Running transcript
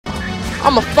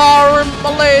I'm a fire in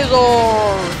my laser.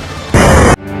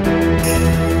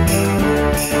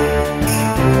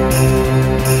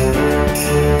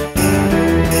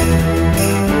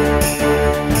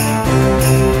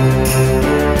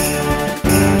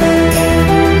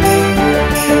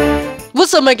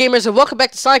 What's up, my gamers, and welcome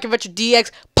back to Sonic Adventure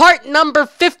DX, part number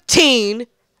 15.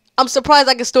 I'm surprised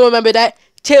I can still remember that.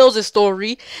 Tails'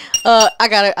 story.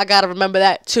 I gotta remember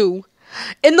that too.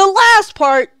 In the last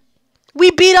part,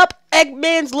 we beat up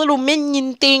Eggman's little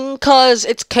minion thing, cause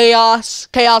it's Chaos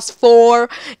 4,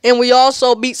 and we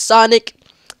also beat Sonic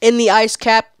in the ice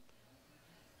cap.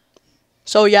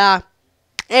 So yeah,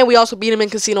 and we also beat him in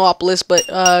Casinopolis, but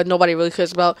nobody really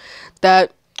cares about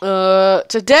that.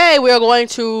 Today we are going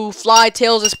to fly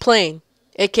Tails' plane,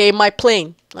 aka my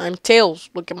plane. I'm Tails.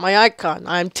 Look at my icon.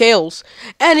 I'm Tails.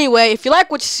 Anyway, if you like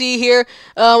what you see here,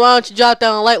 why don't you drop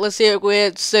down a like? Let's see it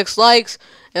with 6 likes.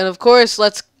 And of course,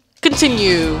 let's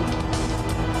continue.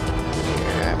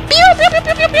 Pew pew pew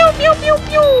pew pew pew pew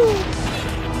pew.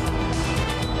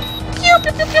 Pew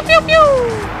pew pew pew pew pew.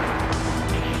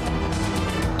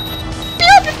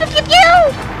 Pew pew pew pew pew.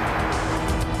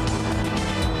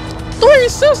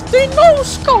 360 no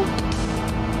scope.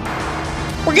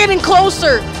 We're getting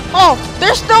closer. Oh,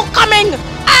 they're still coming.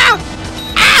 Ah!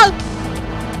 Ah!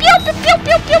 Pew pew pew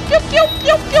pew pew pew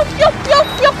pew pew pew pew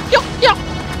pew pew pew.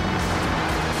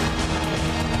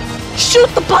 Shoot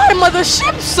the bottom of the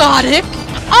ship, Sonic.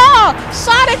 Oh,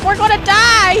 Sonic, we're gonna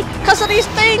die because of these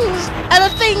things. And the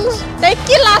things, they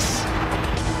kill us.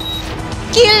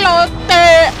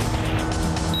 Kilote.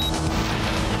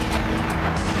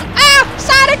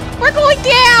 Sonic, we're going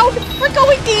down! We're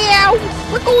going down!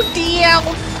 We're going down!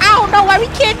 I don't know why we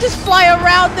can't just fly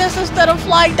around this instead of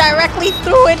flying directly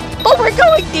through it, but we're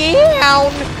going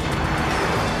down!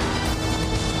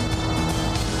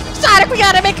 Sonic, we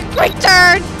gotta make a quick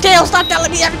turn! Tails, stop telling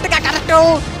me everything I gotta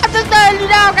do! I'm just letting you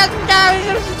know, because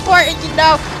it's important, you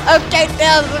know. Okay,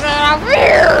 Tails,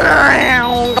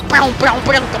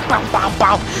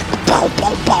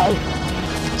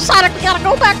 Sonic, we gotta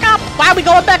go back up. Why are we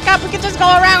going back up? We can just go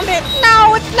around it.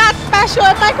 No, it's not special.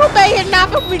 It might obey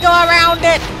enough if we go around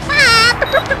it.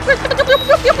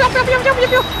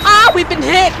 Ah, we've been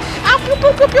hit.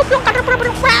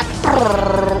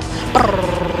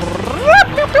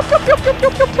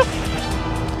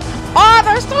 Oh,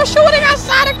 they're still shooting us,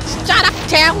 Sonic. Shut up,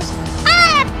 Tails.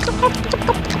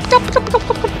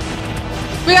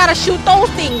 We gotta shoot those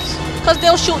things, because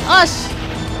they'll shoot us.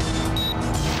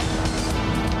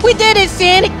 We did it,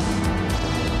 Sonic!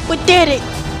 We did it!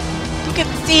 You can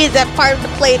see that part of the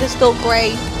plane is still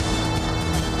gray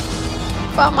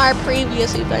from our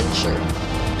previous adventure.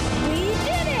 We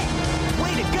did it!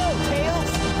 Way to go,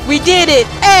 Tails! We did it!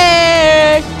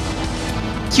 Hey!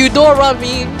 Qdora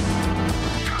meme.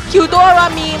 Qdora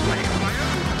meme.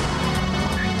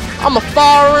 I'm a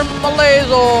fire in my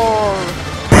laser.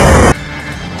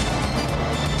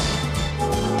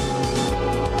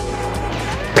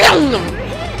 Bam!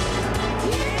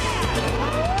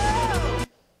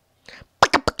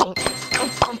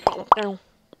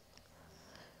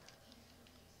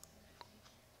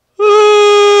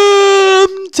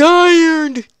 I'm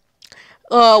tired.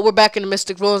 We're back in the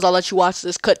Mystic Ruins. I'll let you watch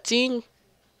this cutscene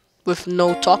with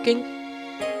no talking.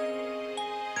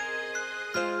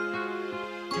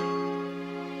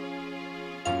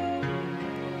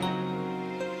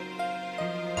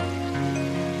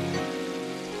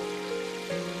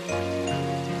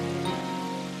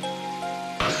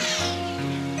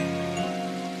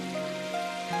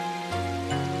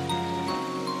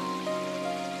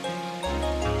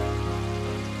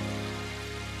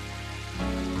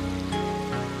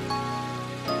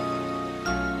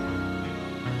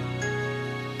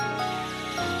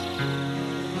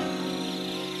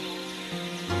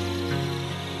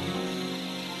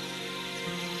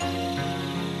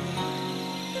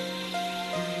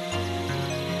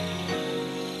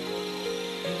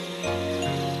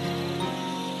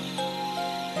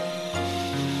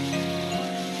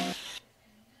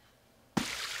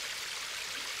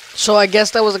 So I guess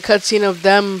that was a cutscene of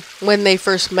them when they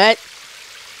first met.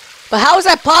 But how is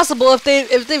that possible if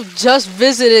they've just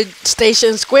visited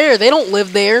Station Square? They don't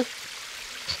live there.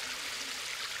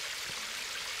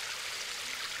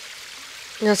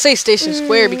 I say Station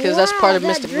Square because that's part of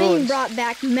Mystic Ruins. That dream brought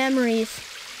back memories.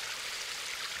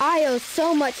 I owe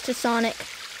so much to Sonic.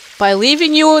 By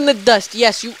leaving you in the dust,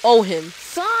 yes, you owe him.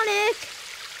 Sonic!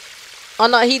 Oh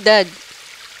no, he dead.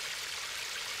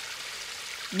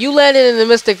 You landed in the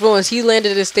Mystic Ruins. He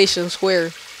landed in Station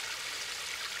Square.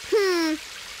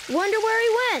 Wonder where he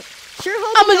went. Sure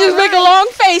hope I'ma just make a long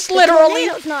face, literally. The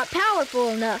tornado's not powerful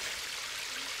enough.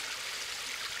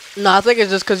 No, I think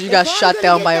it's just because you got shot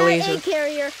down by a laser. Egg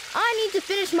carrier, I need to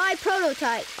finish my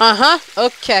prototype.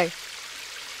 Okay.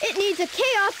 It needs a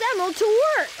Chaos Emerald to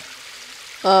work.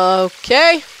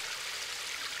 Okay.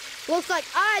 Looks like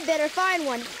I better find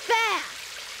one fast.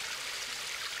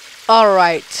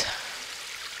 Alright.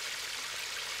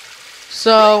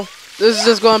 So, this is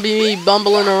just gonna be me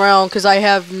bumbling around because I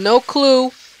have no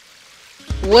clue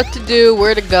what to do,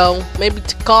 where to go. Maybe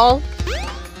to call?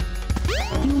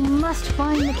 You must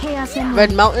find the Chaos Emerald.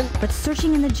 Red Mountain? But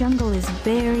searching in the jungle is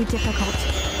very difficult.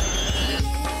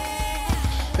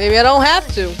 Maybe I don't have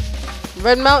to.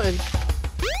 Red Mountain.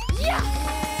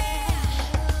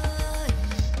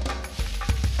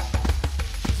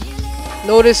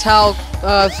 Notice how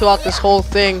throughout this whole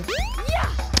thing,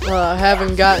 I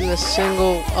haven't gotten a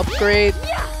single upgrade.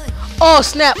 Oh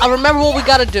snap! I remember what we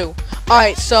gotta do.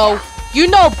 Alright, so you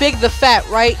know Big the Fat,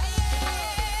 right?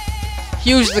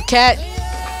 Huge the Cat,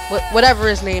 whatever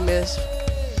his name is.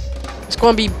 It's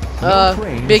gonna be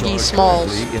Biggie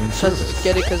Smalls.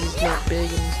 Get it? Because he's not big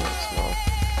and he's not small.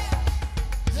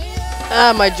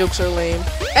 Ah, my jokes are lame.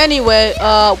 Anyway,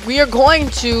 we are going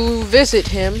to visit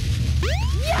him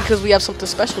because we have something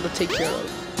special to take care of.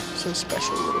 Some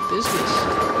special little business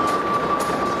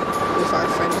with our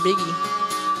friend Biggie.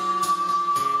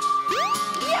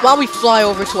 While we fly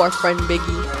over to our friend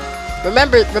Biggie,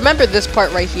 remember this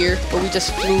part right here where we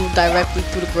just flew directly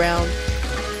through the ground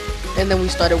and then we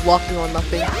started walking on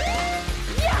nothing.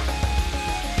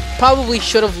 Probably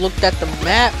should have looked at the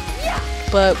map,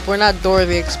 but we're not Dora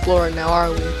the Explorer now, are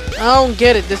we? I don't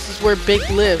get it. This is where Big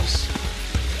lives.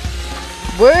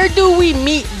 Where do we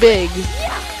meet Big?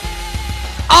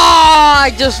 Ah,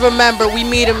 I just remember we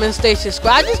meet him in Station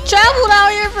Square. I just traveled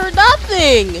out here for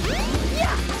nothing.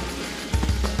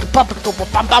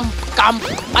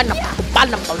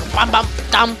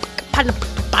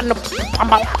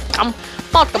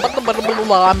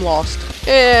 I'm lost.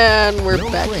 And we're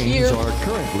back here. No trains are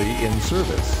currently in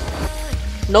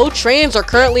service. No trains are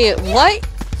currently in... What?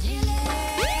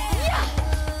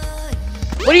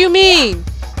 What do you mean?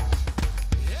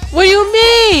 What do you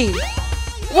mean?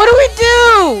 What do we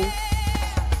do?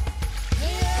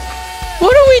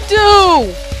 What do we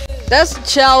do? That's the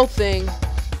Chow thing.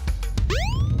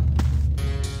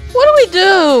 What do we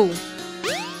do?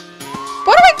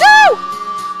 What do we do?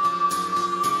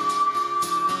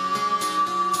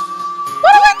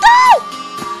 What do we do?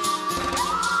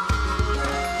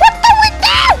 What do we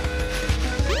do?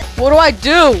 What do I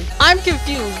do? I'm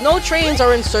confused. No trains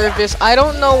are in service. I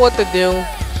don't know what to do.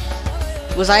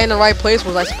 Was I in the right place?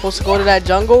 Was I supposed to go to that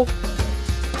jungle?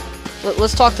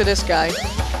 Let's talk to this guy.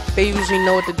 They usually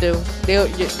know what to do.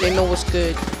 They know what's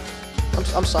good.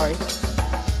 I'm sorry.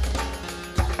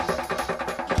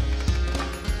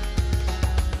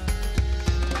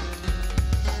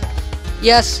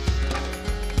 Yes.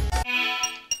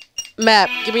 Map.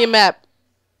 Give me a map.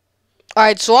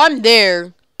 Alright, so I'm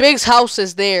there. Big's house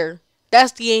is there.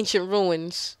 That's the ancient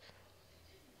ruins.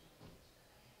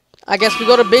 I guess we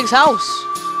go to Big's house.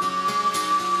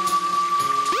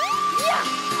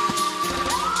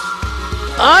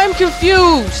 I'm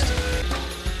confused.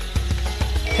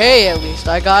 Hey, at least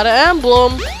I got an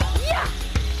emblem.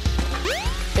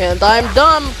 And I'm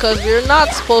dumb because we're not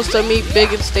supposed to meet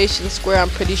Big in Station Square. I'm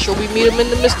pretty sure we meet him in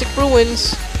the Mystic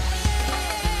Ruins.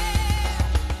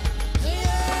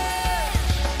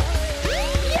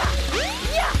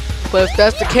 But if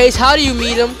that's the case, how do you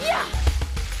meet him?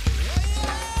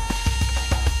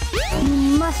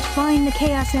 You must find the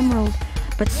Chaos Emerald,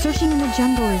 but searching in the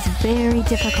jungle is very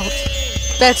difficult.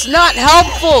 That's not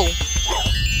helpful!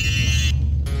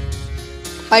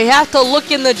 I have to look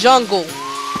in the jungle.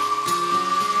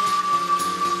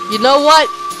 You know what?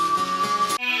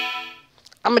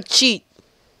 I'm a cheat.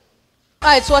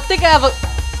 Alright, so I think I have a...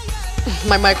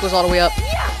 My mic was all the way up.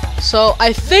 So,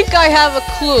 I think I have a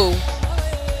clue.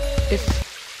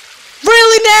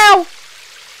 Really now?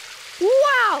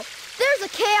 Wow! There's a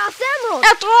Chaos Emerald!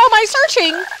 After all my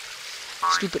searching!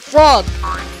 Stupid frog!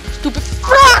 Stupid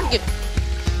frog!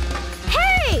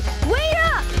 Hey! Wait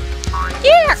up!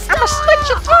 Yeah! I'ma slit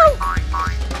your throat!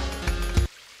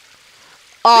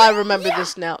 Oh, I remember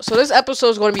this now. So this episode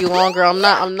is going to be longer. I'm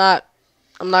not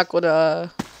going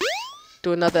to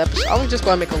do another episode. I'm just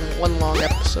going to make one long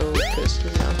episode because, you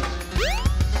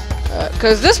know.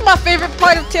 Because this is my favorite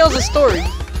part of Tales of Story.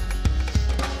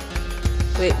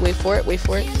 Wait for it.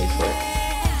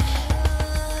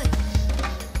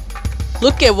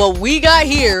 Look at what we got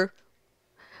here.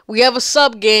 We have a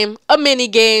sub game, a mini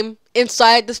game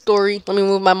inside the story. Let me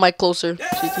move my mic closer so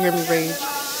you can hear me rage.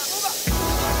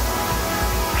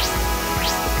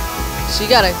 So you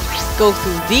gotta go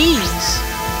through these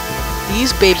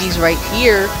these babies right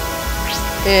here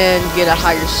and get a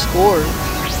higher score.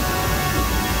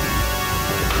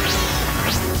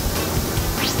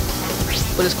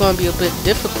 But it's going to be a bit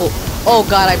difficult. Oh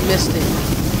god, I missed it.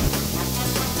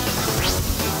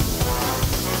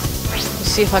 Let's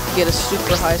see if I can get a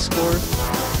super high score.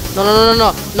 No, no, no,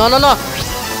 no, no, no, no, no.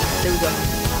 There we go.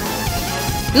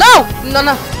 No! No,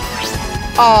 no.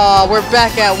 Aw, we're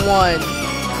back at 1.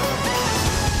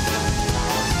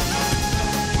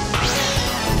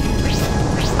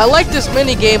 I like this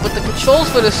mini game, but the controls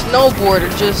for the snowboard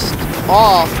are just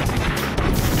off.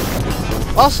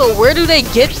 Also, where do they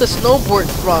get the snowboard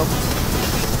from?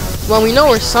 Well, we know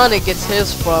where Sonic gets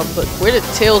his from, but where did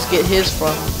Tails get his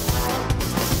from?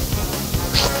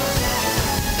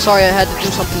 Sorry, I had to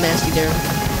do something nasty there.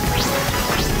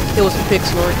 It was a pig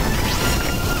snort.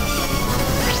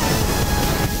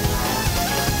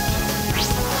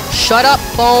 Shut up,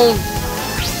 phone.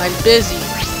 I'm busy.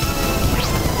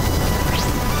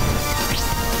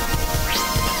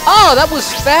 Oh, that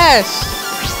was fast.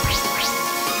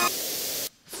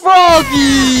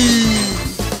 Froggy!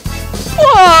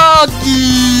 Froggy!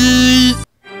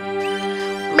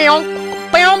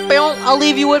 I'll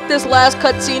leave you with this last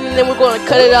cutscene, and then we're going to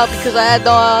cut it out because I had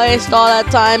to waste all that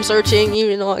time searching,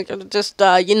 even though I could just,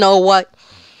 you know what.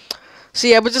 So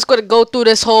yeah, we're just going to go through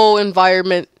this whole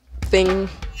environment thing.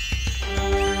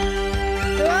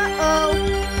 Uh-oh.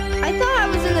 I thought I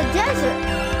was in the desert.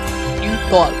 You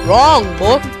thought wrong,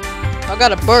 boy. I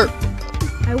got a burp.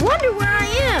 I wonder where I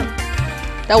am.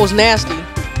 That was nasty.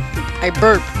 I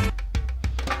burped.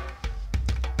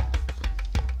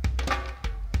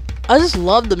 I just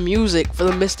love the music for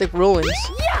the Mystic Ruins.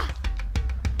 Yeah.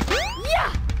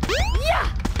 Yeah.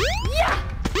 Yeah. Yeah.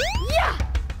 Yeah.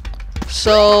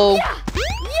 So,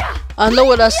 Yeah. I know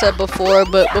what I said before,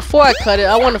 but before I cut it,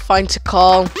 I want to find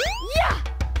Tikal. Yeah.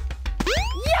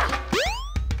 Yeah.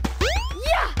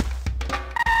 Yeah.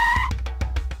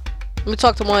 Let me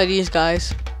talk to one of these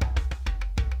guys.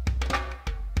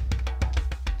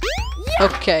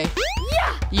 Okay.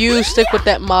 Yeah. You stick with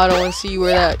that motto and see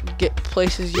where that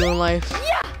places you in life.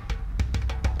 Yeah.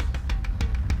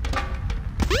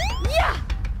 Yeah.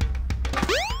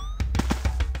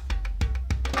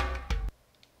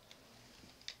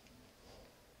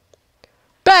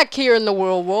 Back here in the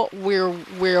real world,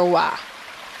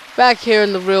 back here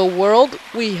in the real world,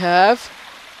 we have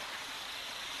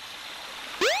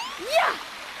Yeah.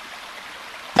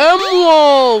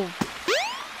 Emerald.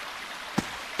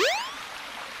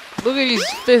 Look at these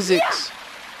physics.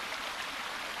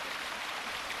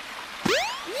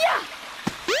 Yeah.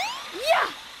 Yeah.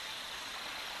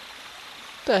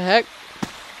 What the heck?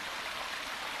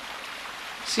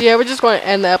 So yeah, we're just going to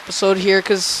end the episode here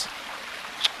because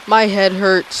my head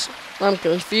hurts. I'm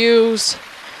confused.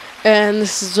 And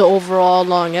this is an overall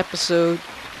long episode.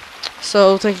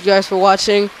 So thank you guys for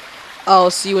watching.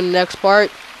 I'll see you in the next part.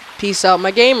 Peace out,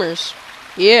 my gamers.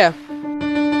 Yeah.